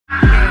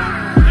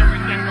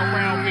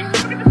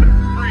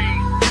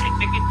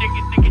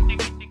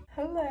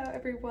Hello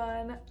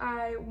everyone,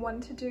 I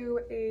wanted to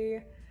do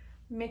a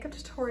makeup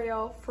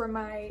tutorial for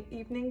my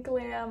evening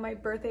glam, my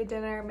birthday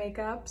dinner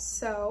makeup,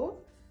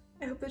 so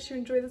I hope that you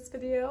enjoy this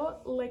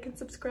video. Like and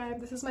subscribe.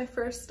 This is my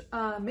first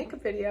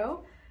makeup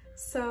video,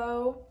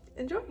 so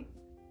enjoy.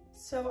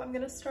 So I'm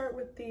gonna start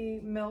with the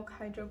Milk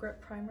Hydro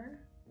Grip Primer.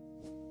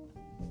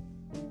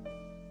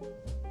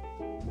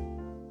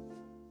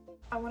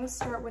 I want to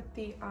start with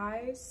the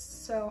eyes,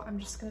 so I'm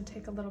just going to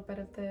take a little bit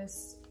of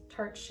this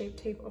Tarte Shape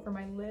Tape over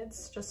my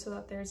lids just so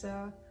that there's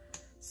a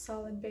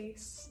solid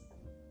base.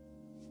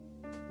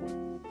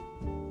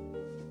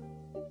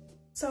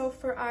 So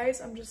for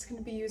eyes, I'm just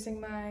going to be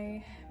using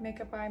my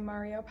Makeup by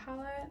Mario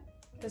palette.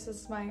 This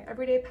is my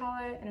everyday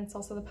palette, and it's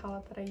also the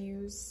palette that I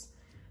use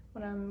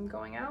when I'm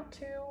going out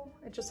too.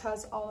 It just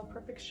has all the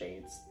perfect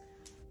shades.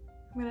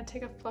 I'm going to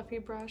take a fluffy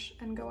brush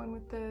and go in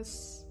with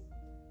this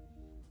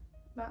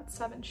Matte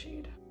 7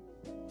 shade.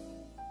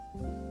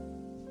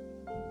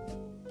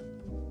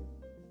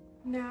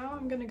 Now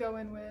I'm gonna go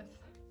in with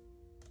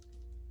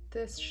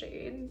this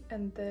shade,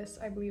 and this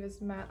I believe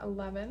is Matte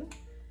 11.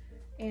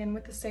 And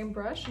with the same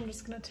brush, I'm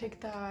just gonna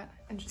take that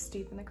and just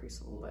deepen the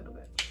crease a little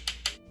bit.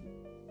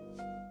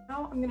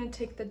 Now I'm gonna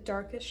take the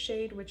darkest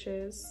shade, which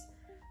is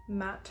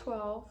Matte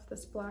 12,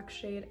 this black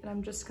shade, and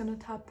I'm just gonna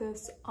tap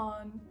this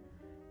on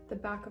the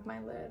back of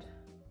my lid.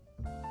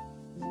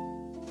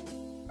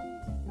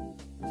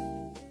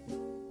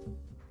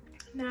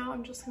 Now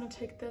I'm just going to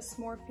take this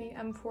Morphe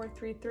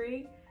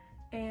M433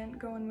 and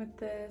go in with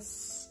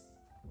this,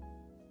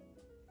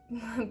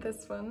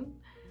 this one,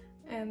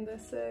 and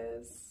this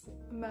is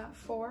Matte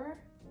 4,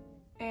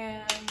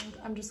 and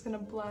I'm just going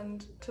to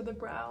blend to the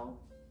brow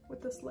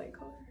with this light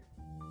color.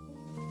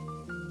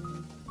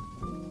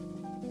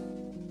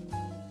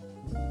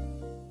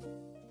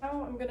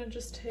 Now I'm going to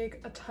just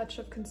take a touch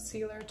of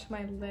concealer to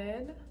my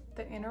lid,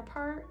 the inner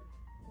part,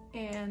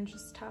 and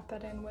just tap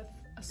that in with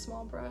a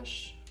small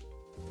brush.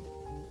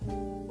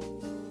 I'm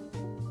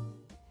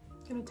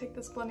gonna take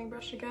this blending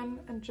brush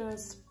again and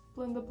just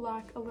blend the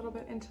black a little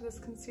bit into this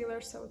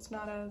concealer so it's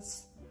not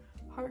as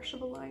harsh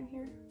of a line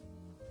here.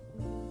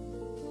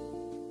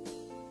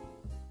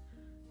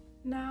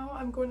 Now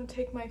I'm going to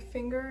take my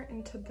finger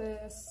into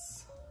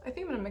this, I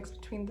think I'm gonna mix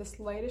between this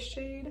lightest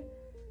shade,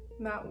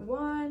 Matte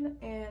 1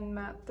 and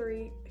Matte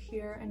 3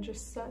 here, and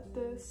just set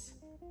this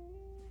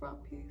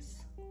front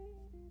piece.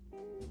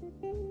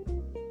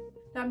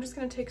 Now I'm just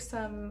going to take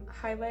some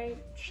highlight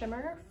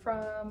shimmer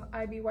from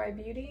IBY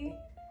Beauty,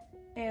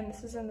 and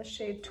this is in the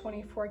shade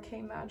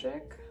 24K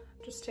Magic.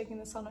 Just taking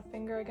this on a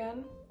finger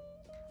again.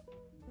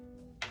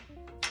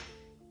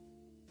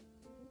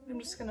 I'm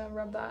just going to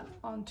rub that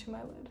onto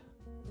my lid.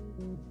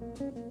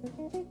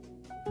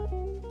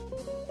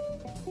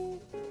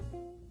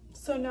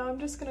 So now I'm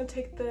just going to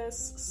take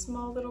this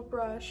small little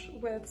brush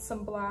with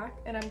some black,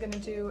 and I'm going to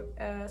do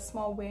a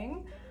small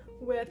wing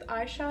with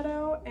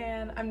eyeshadow,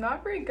 and I'm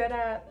not very good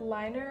at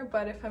liner,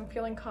 but if I'm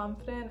feeling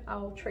confident,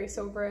 I'll trace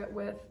over it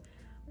with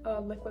a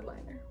liquid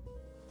liner.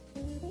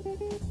 I'm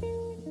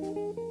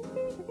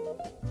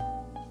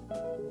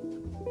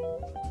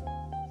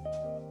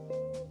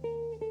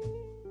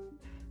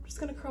just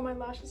gonna curl my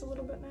lashes a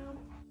little bit now.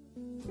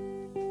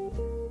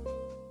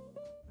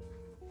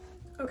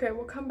 Okay,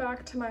 we'll come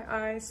back to my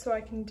eyes so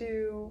I can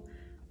do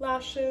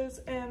lashes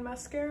and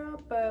mascara,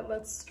 but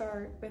let's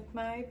start with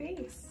my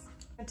base.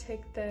 I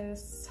take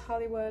this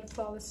Hollywood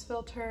Flawless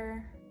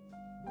Filter.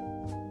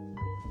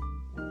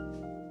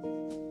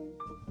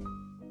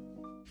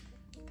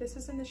 This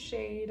is in the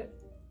shade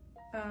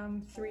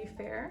 3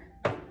 Fair.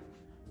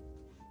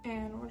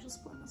 And we'll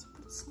just blend this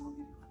with a small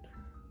beauty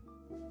blender.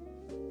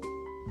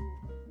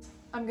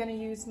 I'm gonna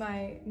use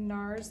my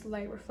NARS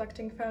Light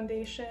Reflecting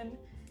Foundation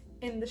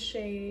in the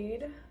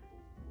shade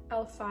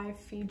L5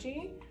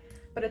 Fiji.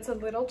 But it's a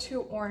little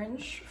too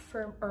orange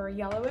or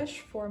yellowish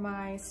for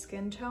my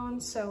skin tone,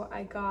 so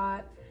I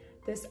got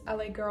this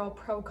LA Girl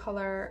Pro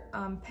Color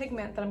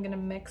pigment that I'm gonna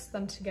mix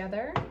them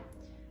together,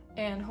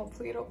 and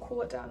hopefully it'll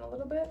cool it down a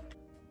little bit.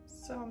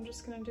 So I'm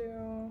just gonna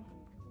do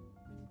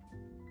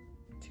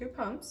 2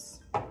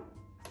 pumps,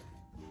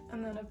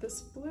 and then of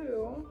this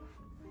blue,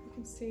 you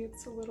can see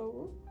it's a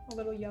little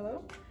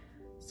yellow.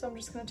 So I'm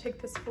just gonna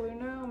take this blue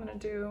now. I'm gonna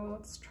do,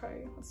 let's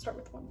start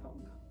with 1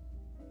 pump.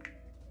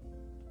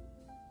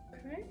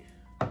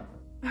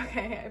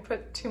 Okay, I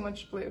put too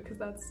much blue because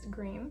that's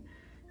green.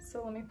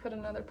 So let me put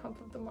another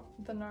pump of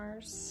the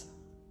NARS.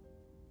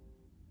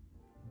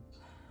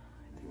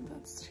 I think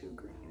that's too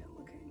green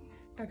looking.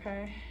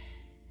 Okay,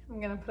 I'm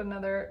gonna put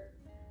another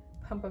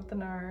pump of the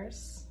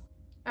NARS.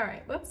 All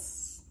right,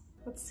 let's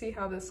see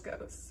how this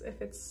goes.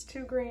 If it's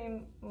too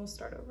green, we'll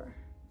start over.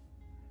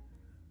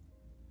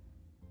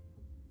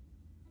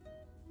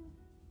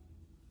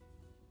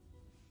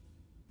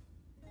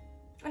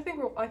 I think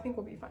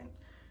we'll be fine.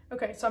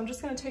 Okay, so I'm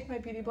just gonna take my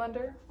beauty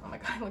blender. Oh my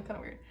god, I look kind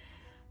of weird.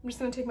 I'm just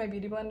gonna take my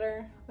beauty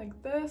blender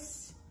like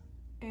this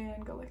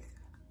and go like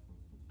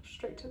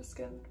straight to the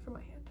skin for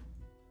my hand.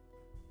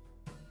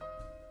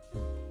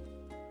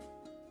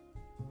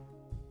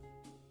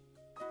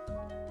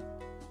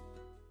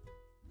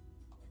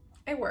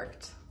 it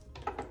worked.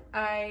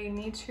 I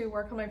need to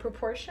work on my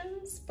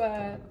proportions,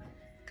 but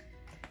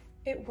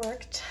it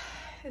worked.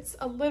 It's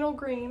a little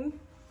green,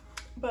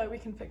 but we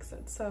can fix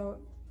it. So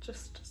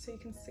just so you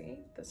can see,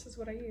 this is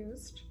what I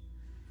used.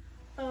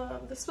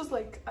 This was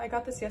like, I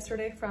got this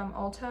yesterday from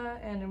Ulta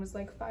and it was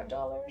like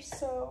 $5.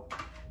 So,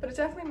 but it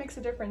definitely makes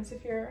a difference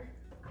if your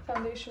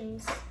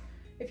foundations,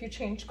 if you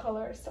change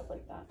color, stuff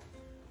like that.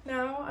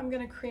 Now I'm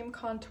gonna cream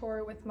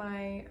contour with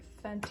my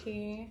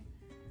Fenty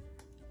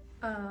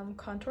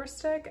contour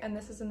stick, and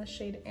this is in the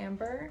shade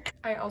Amber.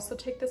 I also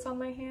take this on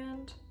my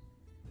hand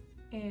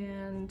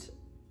and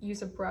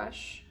use a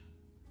brush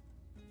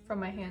from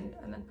my hand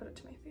and then put it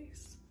to my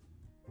face.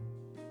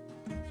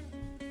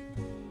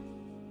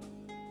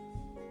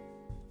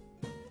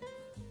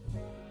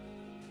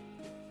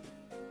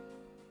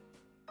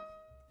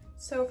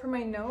 So for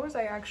my nose,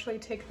 I actually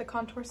take the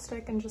contour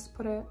stick and just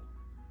put it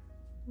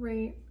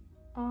right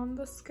on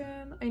the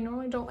skin. I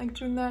normally don't like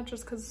doing that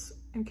just because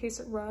in case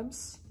it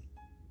rubs.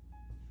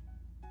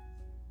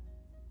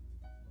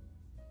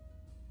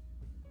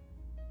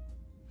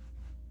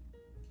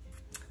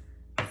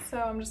 So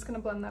I'm just gonna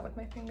blend that with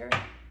my finger.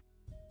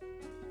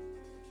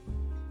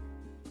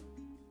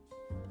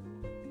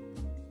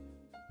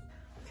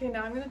 Okay,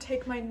 now I'm gonna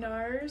take my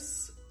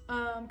NARS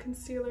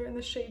concealer in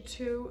the shade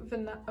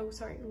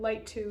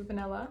Light 2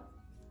 Vanilla.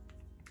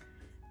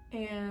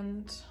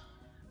 And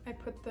I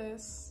put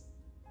this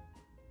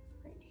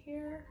right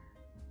here.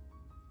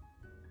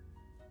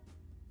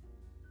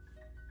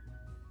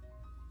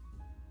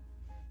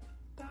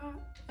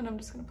 That, and I'm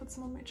just gonna put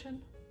some on my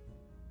chin.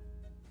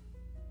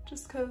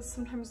 Just because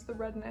sometimes the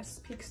redness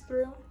peeks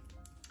through.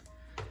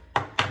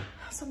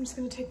 So I'm just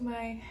gonna take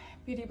my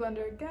Beauty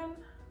Blender again.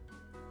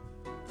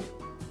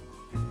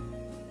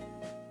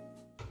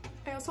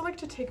 I also like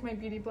to take my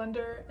Beauty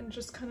Blender and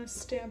just kind of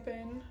stamp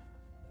in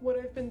what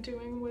I've been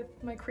doing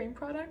with my cream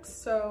products.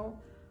 So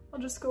I'll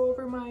just go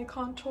over my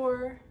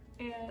contour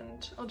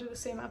and I'll do the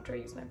same after I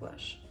use my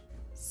blush.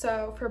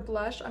 So for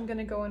blush, I'm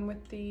gonna go in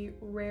with the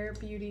Rare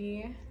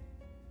Beauty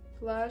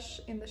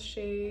blush in the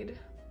shade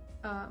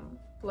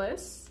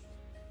Bliss.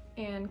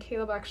 And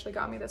Caleb actually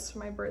got me this for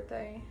my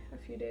birthday a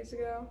few days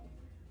ago.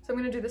 So I'm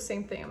gonna do the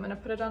same thing. I'm gonna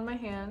put it on my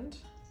hand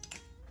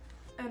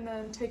and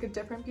then take a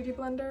different Beauty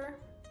Blender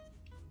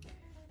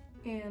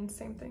and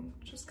same thing,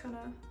 just kind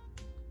of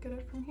get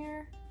it from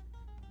here.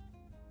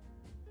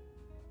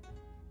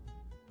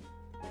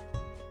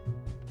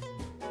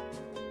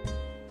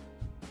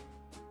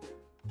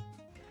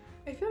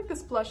 I feel like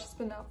this blush has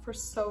been out for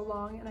so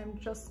long and I'm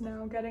just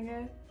now getting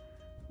it,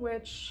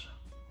 which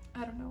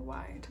I don't know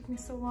why it took me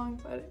so long,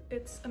 but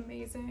it's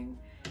amazing.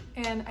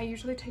 And I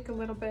usually take a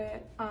little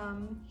bit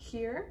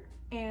here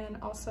and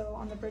also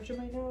on the bridge of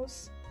my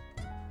nose.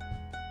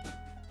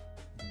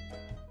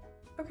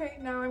 Okay,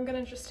 now I'm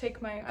gonna just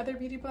take my other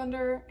Beauty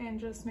Blender and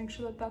just make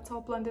sure that that's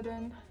all blended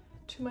in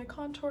to my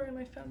contour and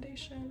my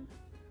foundation.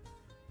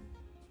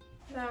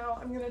 Now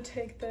I'm gonna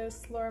take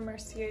this Laura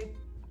Mercier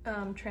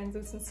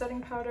translucent setting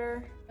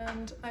powder,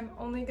 and I'm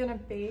only gonna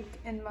bake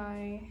in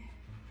my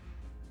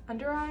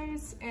under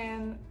eyes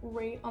and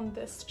right on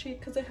this cheek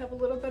because I have a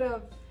little bit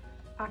of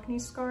acne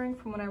scarring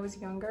from when I was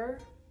younger.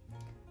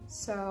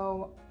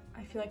 So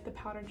I feel like the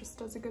powder just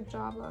does a good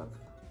job of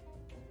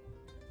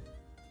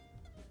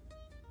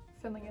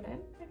filling it in,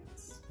 I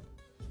guess.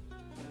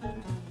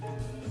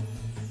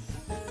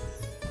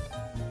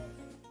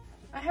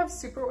 I have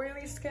super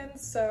oily skin,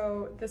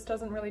 so this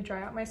doesn't really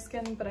dry out my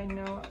skin, but I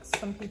know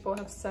some people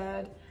have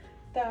said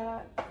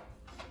that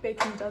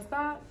baking does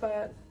that,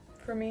 but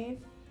for me,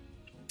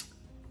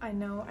 I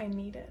know I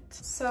need it.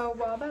 So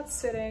while that's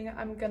sitting,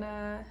 I'm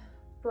gonna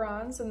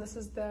bronze, and this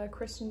is the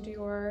Christian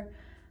Dior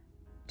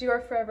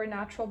Forever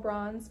Natural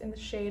Bronze in the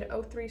shade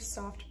 03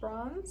 Soft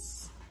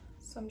Bronze.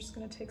 So I'm just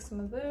gonna take some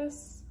of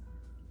this.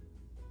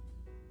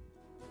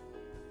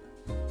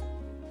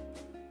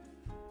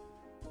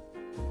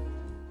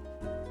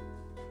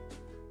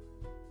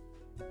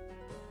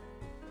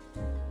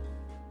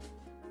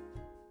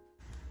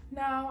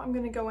 Now I'm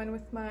gonna go in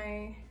with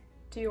my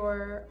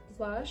Dior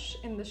blush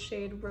in the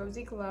shade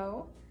Rosy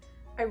Glow.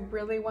 I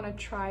really want to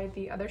try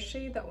the other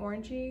shade, the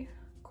orangey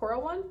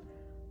coral one,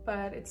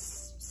 but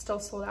it's still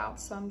sold out,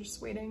 so I'm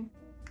just waiting.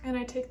 And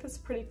I take this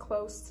pretty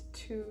close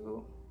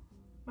to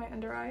my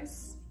under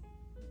eyes.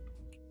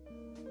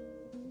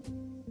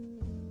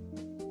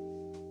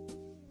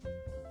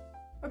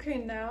 Okay,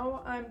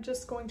 now I'm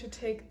just going to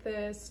take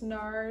this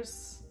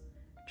NARS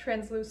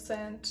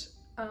translucent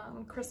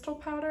crystal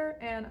powder,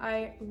 and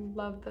I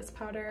love this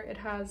powder. It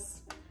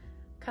has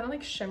kind of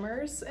like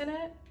shimmers in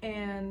it,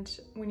 and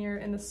when you're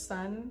in the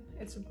sun,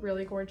 it's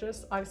really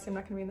gorgeous. Obviously, I'm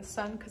not gonna be in the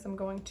sun because I'm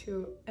going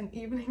to an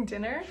evening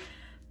dinner,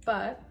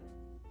 but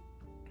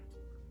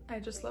I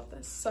just love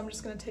this. So I'm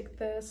just gonna take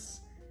this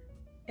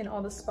in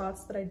all the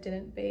spots that I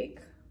didn't bake.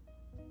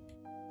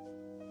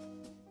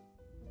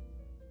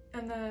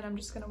 And then I'm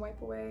just gonna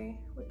wipe away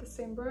with the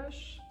same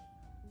brush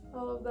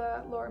all of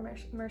that Laura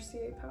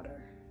Mercier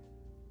powder.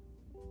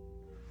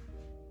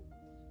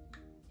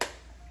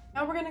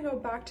 Now we're gonna go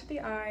back to the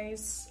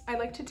eyes. I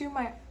like to do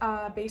my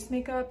base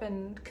makeup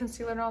and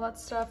concealer and all that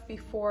stuff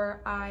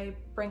before I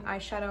bring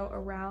eyeshadow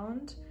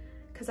around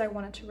because I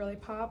want it to really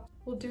pop.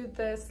 We'll do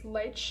this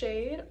light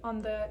shade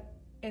on the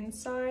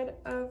inside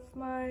of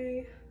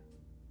my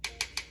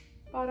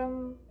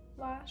bottom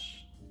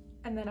lash,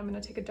 and then I'm gonna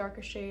take a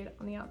darker shade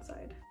on the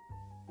outside.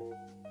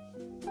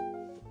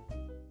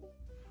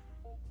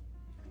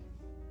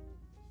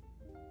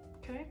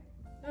 Okay.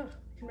 Oh,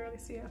 I can barely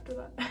see after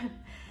that.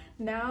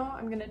 Now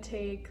I'm gonna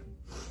take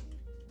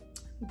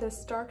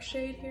this dark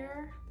shade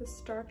here, this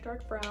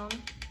dark brown,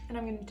 and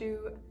I'm gonna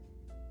do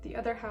the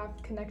other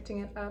half connecting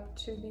it up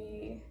to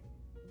the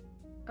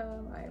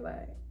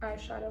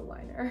eyeshadow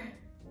liner.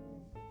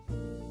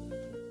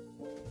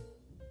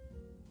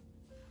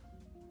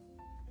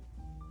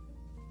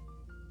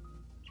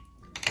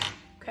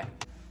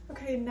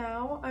 Okay,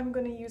 now I'm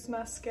gonna use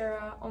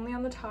mascara only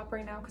on the top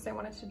right now because I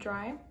want it to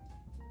dry.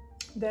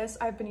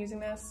 I've been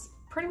using this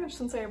pretty much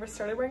since I ever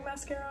started wearing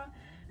mascara.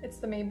 It's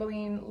the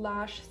Maybelline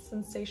Lash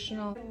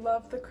Sensational. I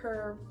love the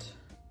curved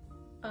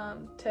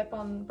tip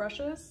on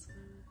brushes.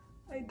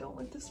 I don't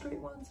like the straight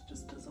ones, it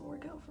just doesn't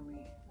work out for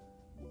me.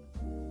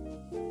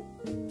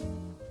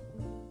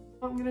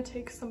 I'm gonna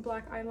take some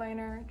black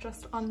eyeliner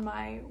just on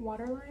my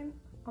waterline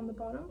on the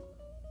bottom.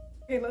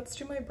 Okay, let's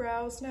do my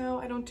brows now.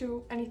 I don't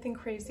do anything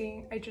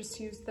crazy. I just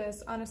use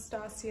this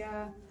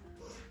Anastasia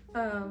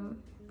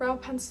brow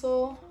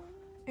pencil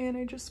and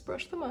I just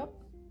brush them up.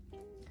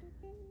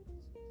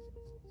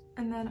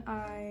 And then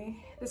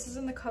this is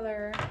in the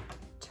color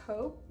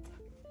Taupe.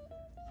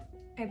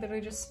 I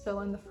literally just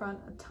fill in the front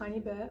a tiny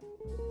bit.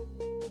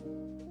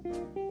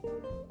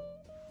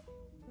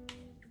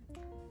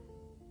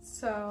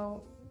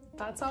 So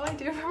that's all I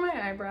do for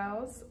my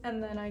eyebrows.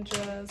 And then I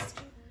just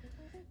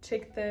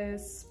take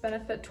this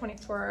Benefit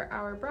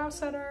 24-hour brow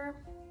setter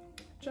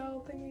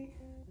gel thingy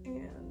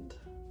and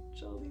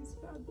gel these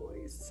bad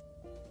boys.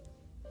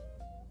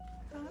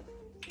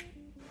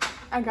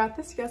 I got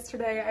this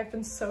yesterday. I've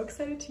been so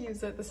excited to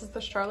use it. This is the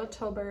Charlotte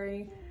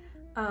Tilbury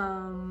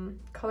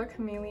Color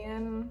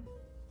Chameleon,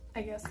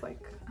 I guess,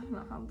 like, I don't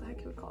know how the heck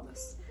you would call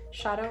this,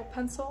 shadow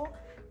pencil,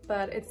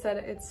 but it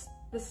said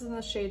this is in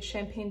the shade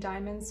Champagne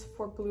Diamonds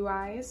for blue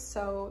eyes.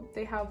 So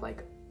they have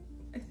like,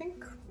 I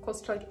think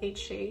close to like 8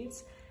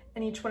 shades,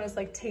 and each one is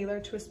like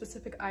tailored to a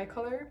specific eye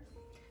color.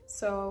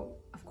 So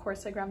of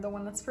course I grabbed the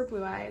one that's for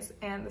blue eyes,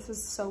 and this is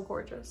so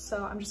gorgeous.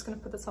 So I'm just gonna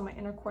put this on my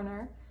inner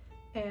corner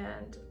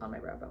and on my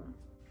brow bone.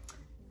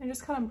 I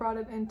just kind of brought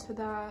it into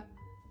that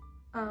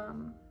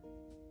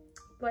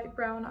light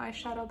brown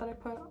eyeshadow that I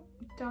put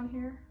down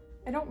here.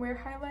 I don't wear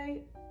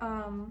highlight,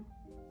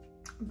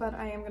 but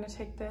I am gonna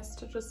take this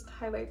to just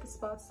highlight the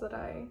spots that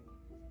I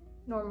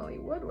normally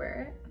would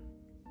wear it.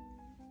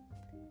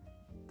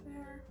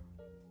 There.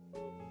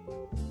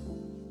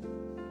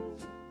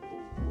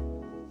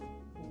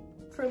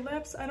 For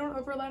lips, I don't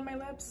overline my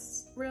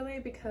lips really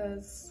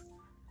because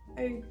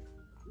I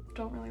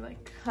don't really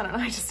like, I don't know,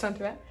 I just don't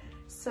do it.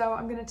 So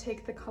I'm gonna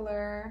take the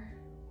color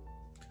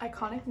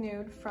Iconic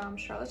Nude from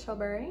Charlotte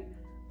Tilbury,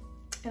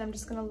 and I'm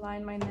just gonna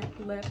line my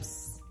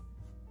lips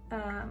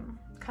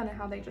kind of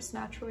how they just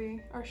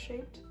naturally are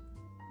shaped.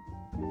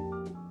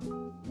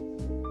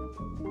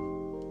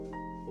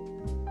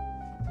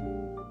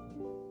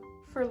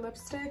 For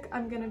lipstick,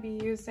 I'm gonna be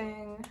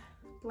using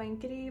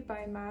Blankety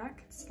by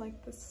MAC. It's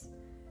like this,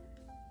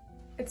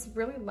 it's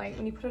really light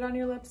when you put it on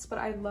your lips, but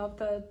I love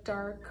the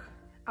dark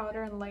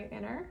outer and light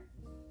inner.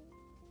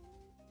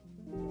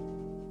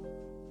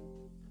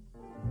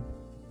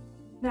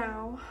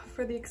 Now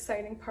for the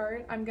exciting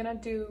part, I'm gonna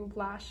do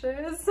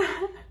lashes.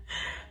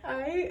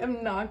 I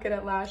am not good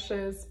at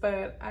lashes,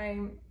 but I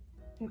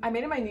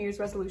made it my New Year's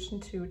resolution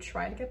to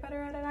try to get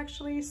better at it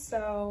actually,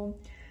 so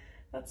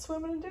that's what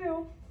I'm gonna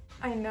do.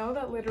 I know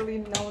that literally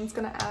no one's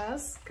gonna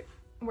ask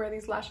where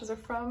these lashes are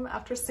from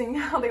after seeing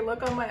how they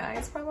look on my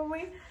eyes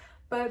probably,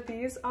 but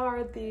these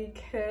are the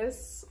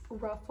Kiss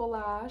Ruffle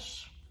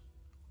Lash.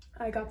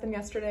 I got them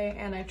yesterday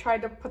and I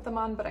tried to put them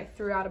on, but I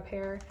threw out a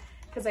pair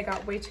because I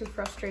got way too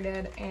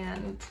frustrated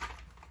and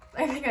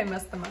I think I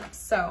messed them up.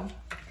 So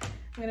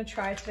I'm gonna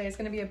try. Today is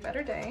gonna be a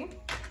better day.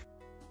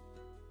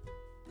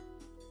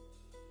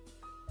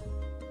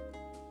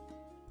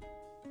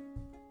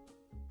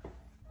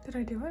 Did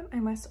I do it?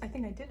 I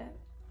think I did it.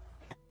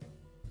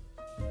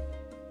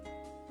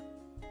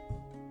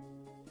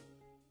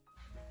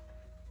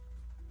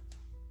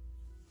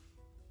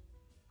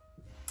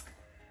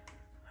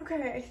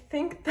 Okay, I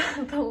think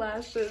that the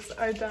lashes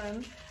are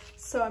done.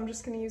 So I'm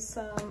just gonna use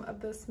some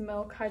of this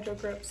Milk Hydro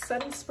Grip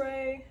setting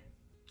spray.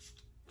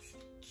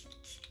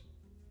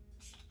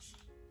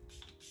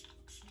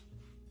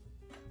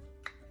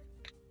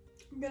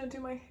 I'm gonna do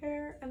my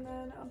hair and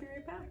then I'll be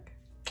right back.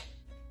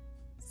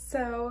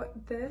 So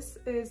this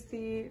is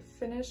the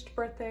finished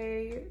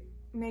birthday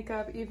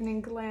makeup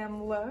evening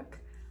glam look.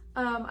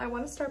 I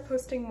want to start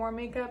posting more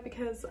makeup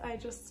because I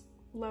just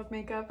love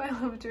makeup. I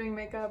love doing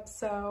makeup,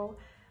 so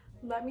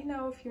let me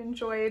know if you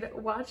enjoyed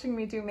watching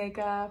me do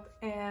makeup,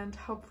 and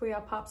hopefully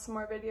I'll pop some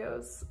more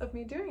videos of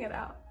me doing it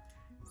out.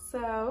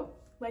 So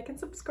like and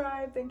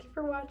subscribe. Thank you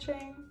for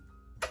watching.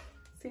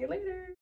 See you later.